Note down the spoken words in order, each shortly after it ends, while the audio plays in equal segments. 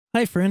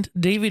Hi friend,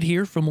 David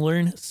here from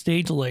Learn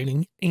Stage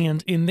Lighting,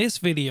 and in this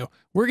video,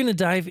 we're going to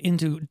dive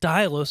into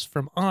DyLOS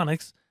from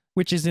Onyx,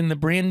 which is in the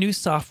brand new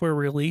software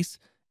release,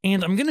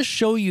 and I'm going to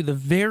show you the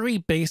very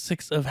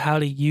basics of how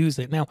to use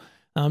it. Now,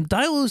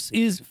 DyLOS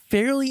is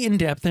fairly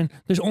in-depth, and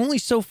there's only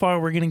so far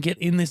we're going to get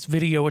in this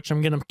video, which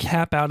I'm going to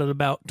cap out at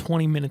about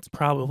 20 minutes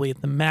probably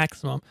at the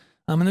maximum,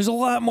 and there's a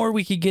lot more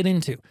we could get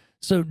into.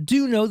 So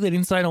do know that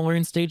inside of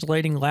Learn Stage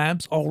Lighting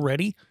Labs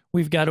already,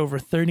 we've got over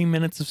 30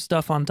 minutes of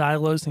stuff on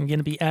DyLOS and going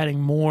to be adding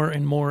more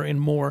and more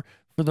and more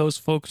for those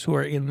folks who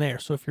are in there.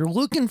 So if you're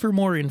looking for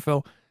more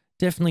info,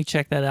 definitely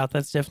check that out.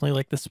 That's definitely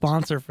like the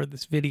sponsor for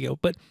this video.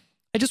 But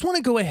I just want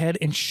to go ahead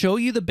and show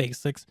you the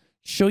basics,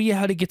 show you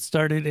how to get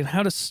started and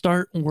how to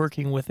start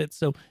working with it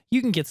so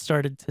you can get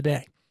started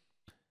today.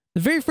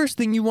 The very first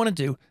thing you want to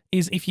do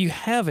is, if you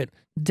haven't,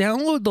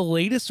 download the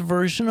latest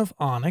version of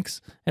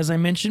Onyx. As I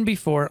mentioned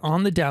before,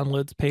 on the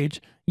downloads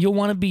page, you'll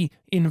want to be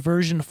in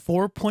version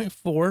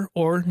 4.4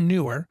 or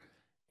newer.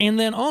 And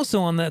then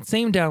also on that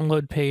same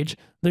download page,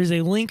 there's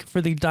a link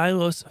for the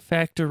DyLOS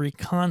factory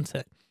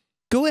content.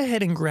 Go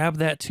ahead and grab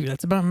that too.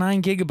 That's about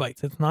 9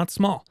 gigabytes. It's not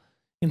small.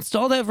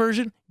 Install that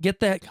version, get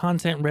that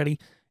content ready.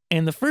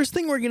 And the first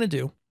thing we're going to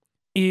do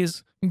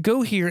is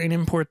go here and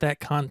import that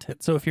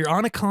content. So if you're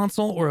on a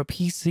console or a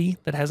PC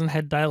that hasn't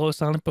had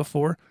DyLOS on it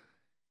before,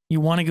 you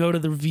want to go to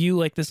the view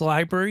like this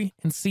library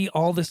and see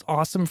all this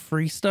awesome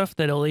free stuff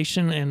that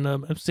Elation and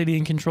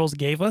Obsidian Controls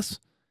gave us,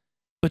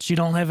 but you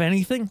don't have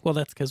anything? Well,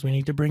 that's because we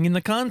need to bring in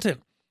the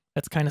content.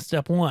 That's kind of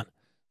step one.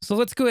 So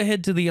let's go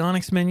ahead to the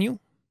Onyx menu,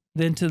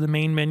 then to the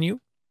main menu.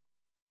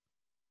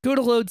 Go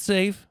to load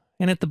save,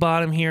 and at the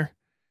bottom here,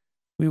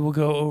 we will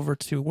go over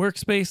to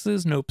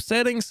workspaces, nope,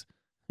 settings,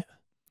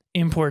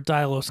 import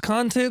DyLOS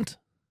content,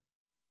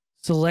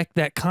 select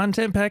that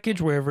content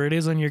package wherever it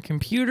is on your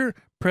computer,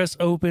 press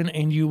open,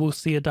 and you will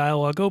see a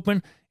dialog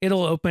open.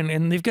 It'll open,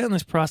 and they've gotten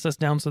this process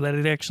down so that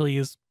it actually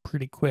is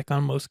pretty quick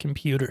on most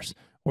computers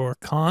or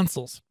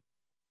consoles.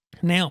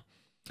 Now,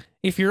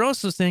 if you're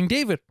also saying,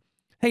 David,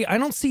 hey, I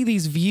don't see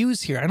these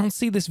views here. I don't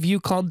see this view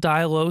called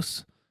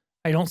DyLOS.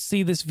 I don't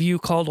see this view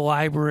called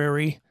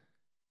library.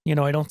 You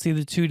know, I don't see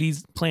the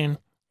 2D plan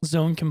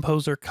zone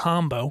composer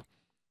combo.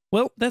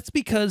 Well, that's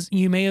because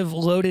you may have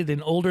loaded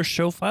an older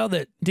show file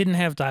that didn't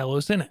have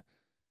DyLOS in it.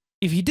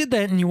 If you did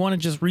that and you want to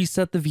just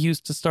reset the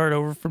views to start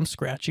over from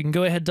scratch, you can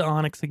go ahead to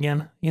Onyx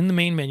again in the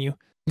main menu.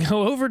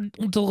 Go over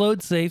to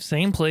load save,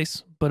 same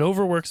place, but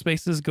over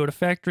workspaces, go to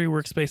factory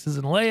workspaces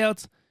and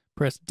layouts,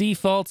 press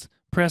defaults,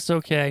 press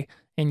OK,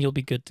 and you'll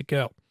be good to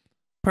go.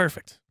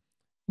 Perfect.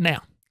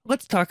 Now,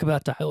 let's talk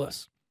about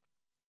DyLOS.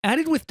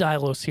 Added with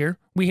DyLOS here,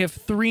 we have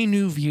 3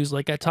 new views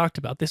like I talked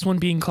about. This one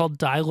being called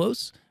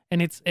DyLOS,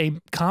 and it's a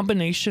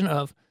combination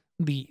of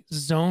the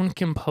zone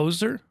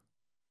composer,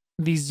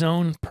 the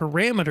zone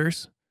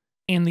parameters,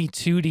 and the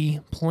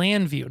 2D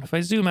plan view. And if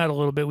I zoom out a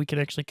little bit, we can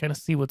actually kind of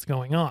see what's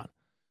going on.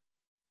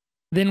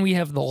 Then we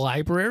have the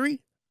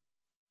library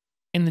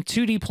and the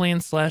 2D plan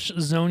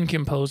 / zone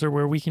composer,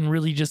 where we can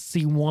really just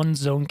see one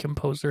zone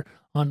composer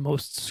on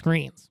most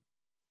screens.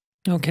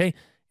 Okay,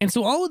 and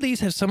so all of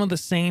these have some of the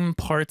same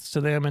parts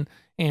to them,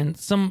 and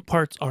some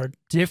parts are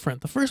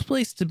different. The first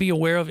place to be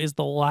aware of is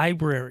the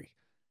library.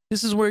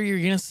 This is where you're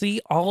going to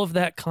see all of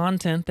that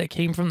content that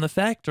came from the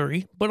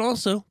factory, but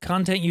also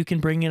content you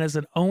can bring in as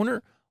an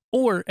owner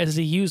or as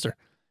a user.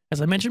 As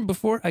I mentioned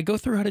before, I go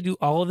through how to do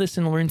all of this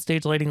in Learn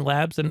Stage Lighting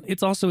Labs, and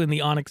it's also in the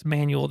Onyx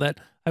manual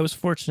that I was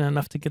fortunate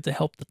enough to get to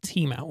help the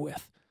team out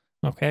with.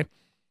 Okay?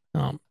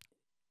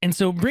 And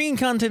so bringing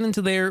content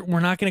into there, we're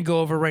not going to go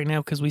over right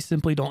now because we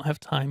simply don't have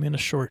time in a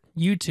short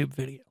YouTube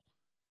video.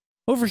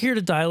 Over here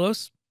to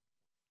DyLOS,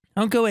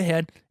 I'll go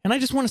ahead, and I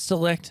just want to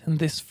select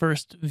this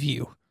first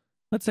view.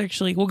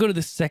 We'll go to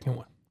the second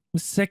one, the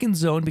second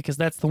zone, because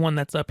that's the one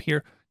that's up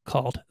here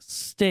called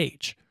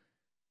stage.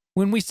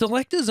 When we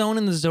select a zone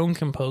in the zone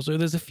composer,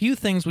 there's a few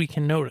things we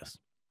can notice.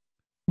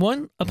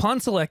 One, upon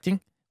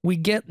selecting, we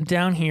get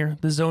down here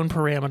the zone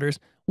parameters,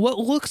 what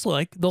looks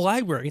like the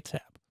library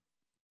tab.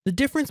 The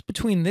difference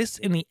between this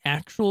and the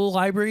actual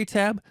library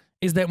tab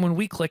is that when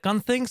we click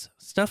on things,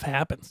 stuff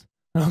happens,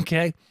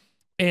 okay?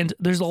 And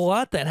there's a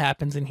lot that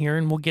happens in here,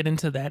 and we'll get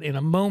into that in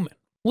a moment.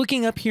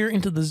 Looking up here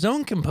into the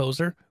zone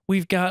composer,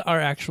 we've got our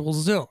actual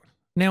zone.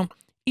 Now,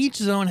 each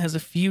zone has a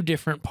few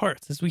different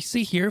parts. As we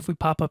see here, if we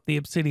pop up the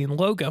Obsidian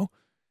logo,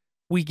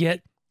 we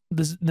get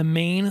the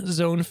main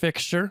zone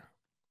fixture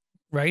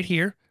right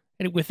here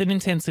with an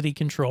intensity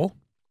control.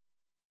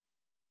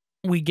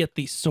 We get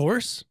the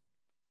source.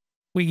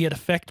 We get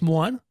effect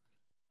 1,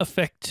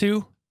 effect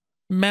 2,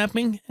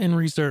 mapping, and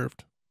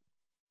reserved.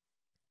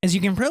 As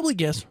you can probably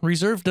guess,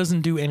 reserve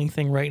doesn't do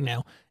anything right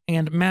now,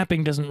 and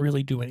mapping doesn't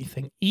really do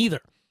anything either.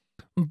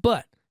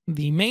 But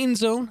the main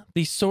zone,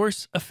 the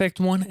source, effect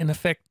 1, and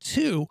effect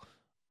 2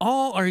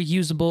 all are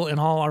usable and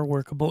all are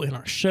workable in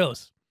our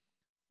shows.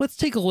 Let's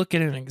take a look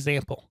at an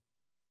example.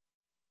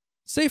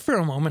 Say for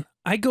a moment,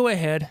 I go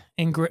ahead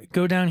and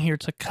go down here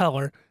to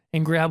color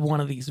and grab one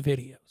of these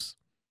videos.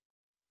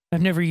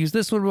 I've never used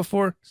this one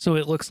before, so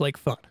it looks like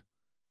fun.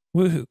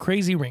 Woohoo,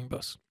 crazy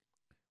rainbows.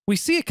 we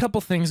see a couple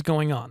things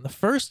going on. The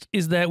first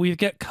is that we've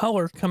got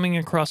color coming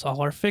across all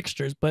our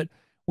fixtures, but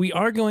we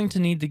are going to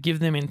need to give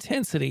them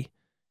intensity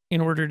in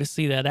order to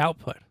see that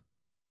output.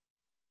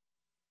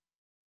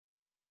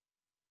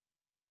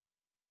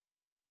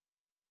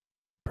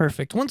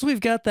 Perfect. Once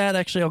we've got that,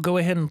 actually, I'll go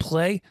ahead and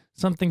play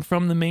something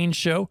from the main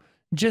show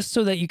just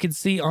so that you can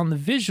see on the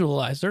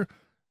visualizer,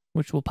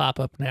 which will pop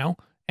up now,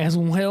 as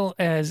well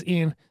as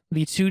in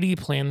the 2D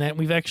plan, that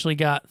we've actually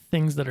got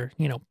things that are,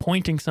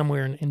 pointing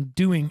somewhere and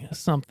doing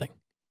something.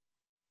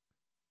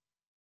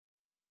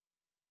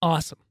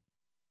 Awesome.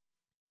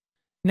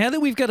 Now that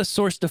we've got a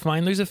source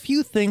defined, there's a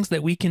few things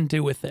that we can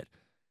do with it.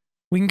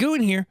 We can go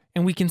in here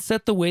and we can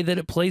set the way that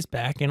it plays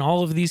back, and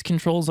all of these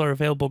controls are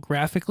available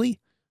graphically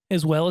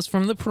as well as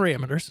from the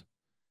parameters.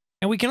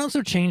 And we can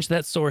also change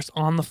that source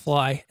on the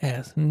fly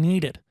as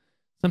needed.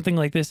 Something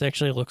like this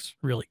actually looks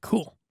really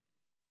cool.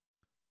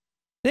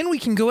 Then we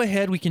can go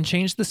ahead, we can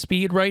change the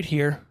speed right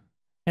here.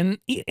 And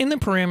in the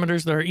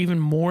parameters, there are even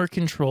more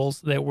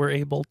controls that we're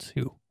able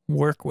to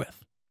work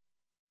with.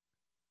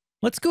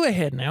 Let's go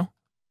ahead now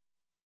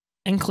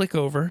and click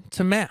over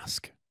to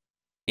mask.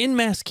 In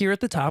mask here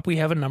at the top, we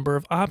have a number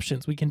of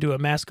options. We can do a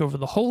mask over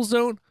the whole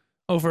zone,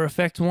 over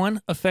effect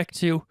 1, effect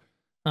 2,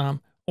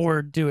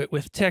 or do it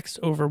with text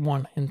over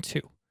 1 and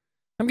 2.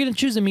 I'm going to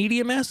choose a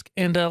media mask,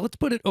 and let's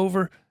put it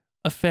over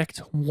effect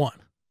 1.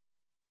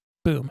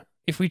 Boom.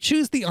 If we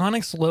choose the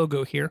Onyx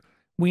logo here,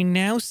 we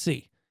now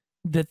see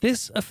that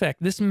this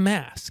effect, this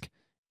mask,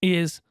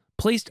 is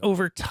placed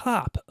over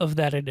top of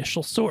that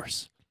initial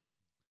source.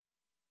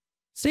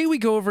 Say we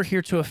go over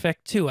here to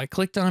effect 2. I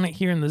clicked on it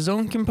here in the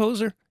zone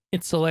composer.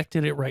 It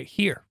selected it right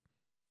here.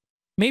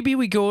 Maybe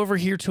we go over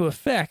here to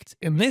effect,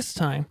 and this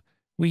time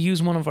we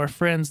use one of our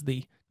friends,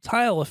 the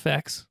tile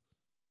effects,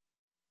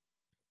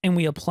 and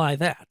we apply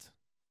that.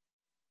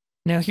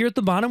 Now here at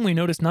the bottom, we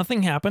notice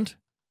nothing happened.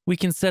 We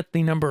can set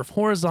the number of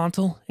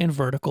horizontal and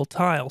vertical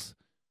tiles.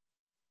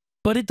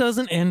 But it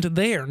doesn't end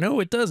there. No,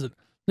 it doesn't.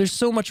 There's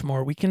so much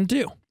more we can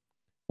do.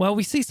 While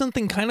we see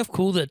something kind of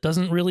cool that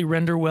doesn't really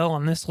render well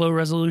on this low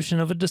resolution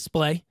of a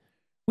display,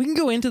 we can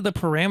go into the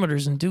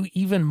parameters and do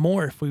even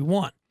more if we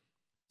want.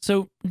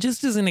 So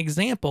just as an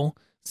example,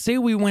 say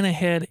we went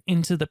ahead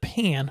into the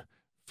pan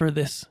for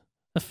this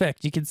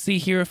effect. You can see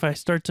here if I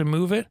start to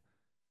move it,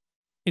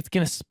 it's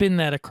going to spin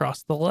that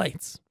across the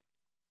lights.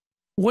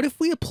 What if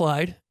we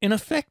applied an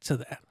effect to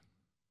that?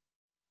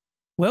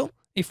 Well,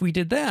 if we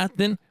did that,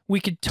 then we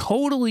could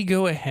totally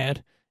go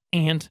ahead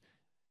and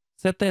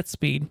set that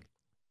speed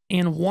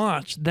and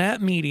watch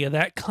that media,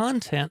 that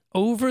content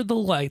over the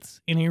lights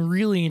in a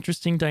really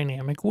interesting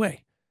dynamic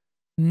way.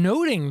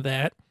 Noting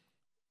that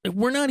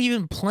we're not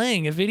even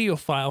playing a video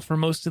file for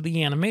most of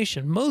the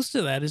animation. Most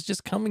of that is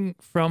just coming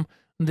from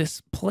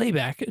this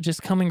playback,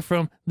 just coming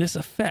from this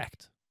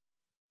effect.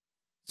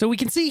 So we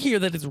can see here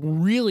that it's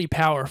really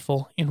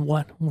powerful in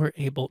what we're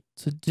able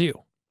to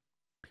do.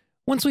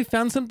 Once we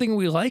found something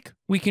we like,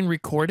 we can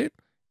record it,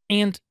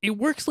 and it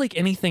works like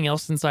anything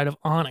else inside of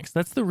Onyx.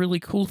 That's the really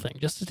cool thing.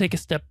 Just to take a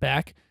step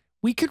back,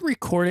 we could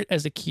record it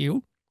as a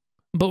cue,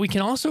 but we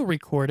can also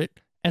record it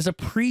as a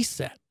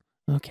preset.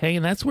 Okay,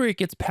 and that's where it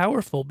gets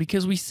powerful,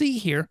 because we see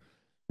here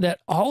that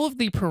all of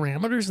the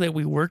parameters that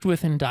we worked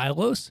with in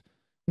DyLOS,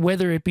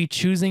 whether it be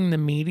choosing the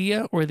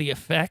media or the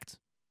effect,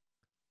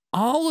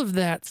 all of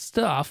that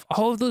stuff,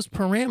 all of those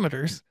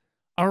parameters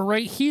are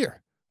right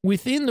here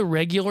within the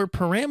regular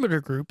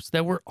parameter groups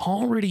that we're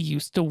already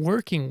used to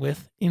working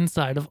with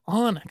inside of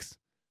Onyx.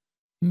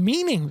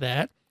 Meaning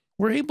that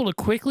we're able to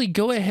quickly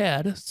go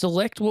ahead,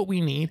 select what we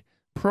need,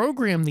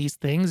 program these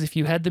things. If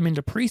you had them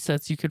into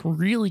presets, you could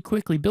really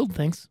quickly build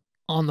things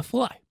on the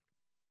fly.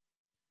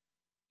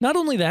 Not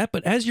only that,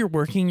 but as you're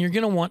working, you're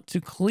going to want to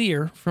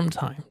clear from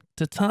time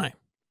to time.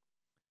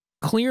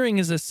 Clearing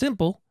is as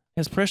simple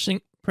as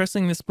pressing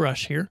this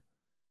brush here,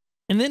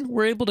 and then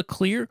we're able to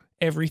clear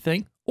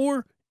everything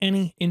or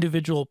any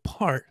individual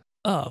part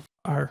of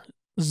our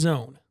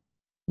zone.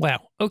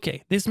 Wow,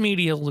 okay, this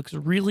media looks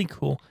really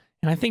cool,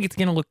 and I think it's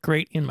going to look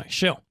great in my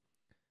show.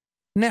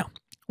 Now,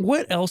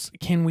 what else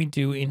can we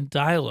do in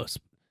DyLOS?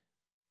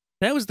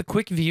 That was the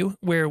quick view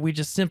where we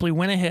just simply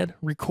went ahead,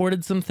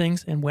 recorded some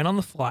things, and went on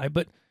the fly.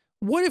 But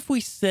what if we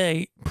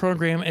say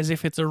program as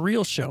if it's a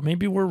real show?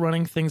 Maybe we're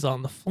running things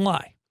on the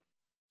fly.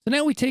 So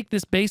now we take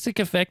this basic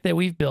effect that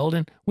we've built,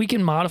 and we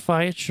can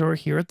modify it, sure,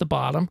 here at the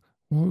bottom,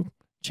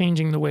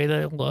 changing the way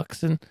that it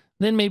looks, and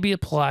then maybe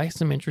apply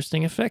some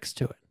interesting effects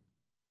to it.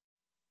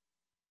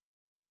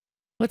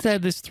 Let's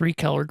add this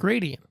 3-color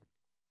gradient.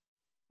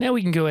 Now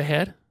we can go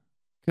ahead,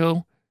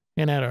 go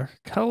and add our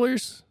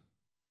colors.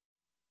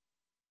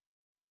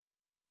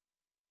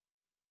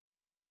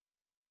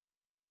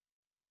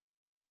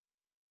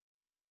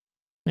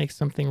 Make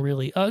something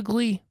really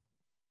ugly.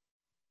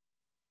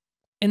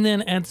 And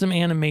then add some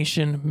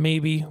animation,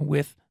 maybe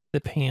with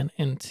the pan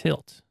and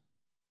tilt.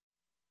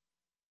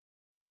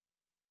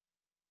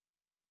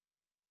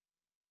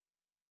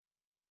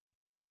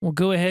 We'll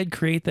go ahead,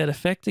 create that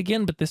effect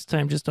again, but this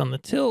time just on the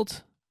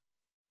tilt.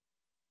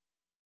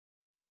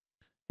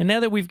 And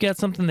now that we've got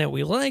something that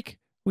we like,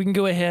 we can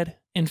go ahead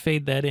and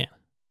fade that in.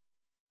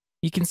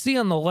 You can see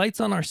on the lights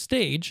on our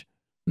stage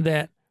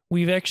that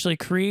we've actually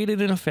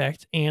created an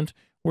effect, and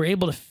we're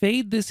able to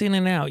fade this in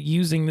and out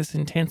using this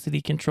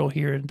intensity control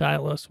here in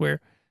DyLOS,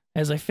 where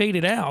as I fade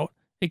it out,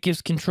 it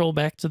gives control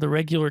back to the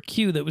regular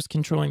cue that was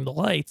controlling the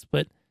lights,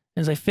 but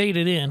as I fade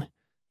it in,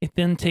 it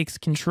then takes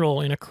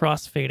control in a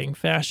cross-fading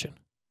fashion.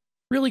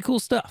 Really cool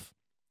stuff.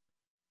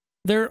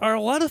 There are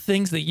a lot of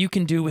things that you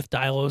can do with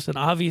DyLOS, and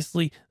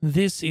obviously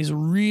this is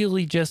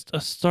really just a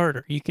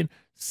starter. You can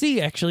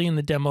see actually in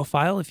the demo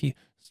file, if you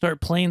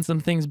start playing some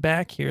things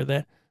back here,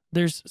 that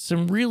there's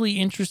some really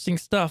interesting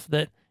stuff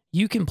that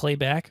you can play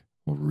back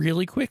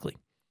really quickly.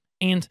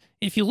 And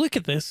if you look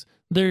at this,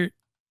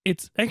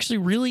 it's actually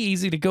really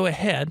easy to go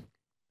ahead,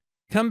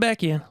 come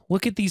back in,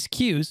 look at these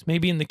cues,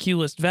 maybe in the cue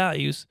list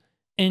values,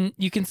 and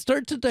you can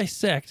start to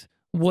dissect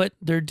what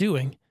they're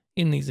doing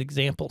in these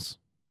examples.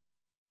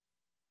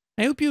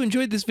 I hope you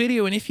enjoyed this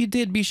video, and if you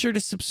did, be sure to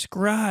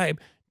subscribe.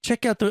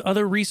 Check out the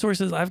other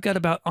resources I've got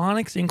about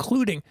Onyx,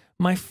 including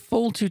my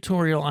full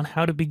tutorial on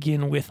how to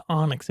begin with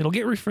Onyx. It'll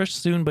get refreshed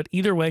soon, but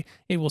either way,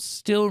 it will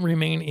still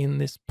remain in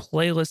this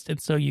playlist,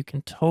 and so you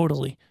can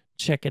totally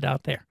check it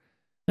out there.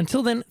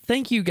 Until then,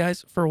 thank you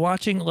guys for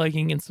watching,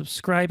 liking, and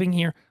subscribing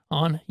here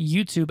on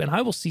YouTube, and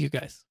I will see you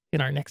guys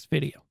in our next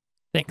video.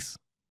 Thanks.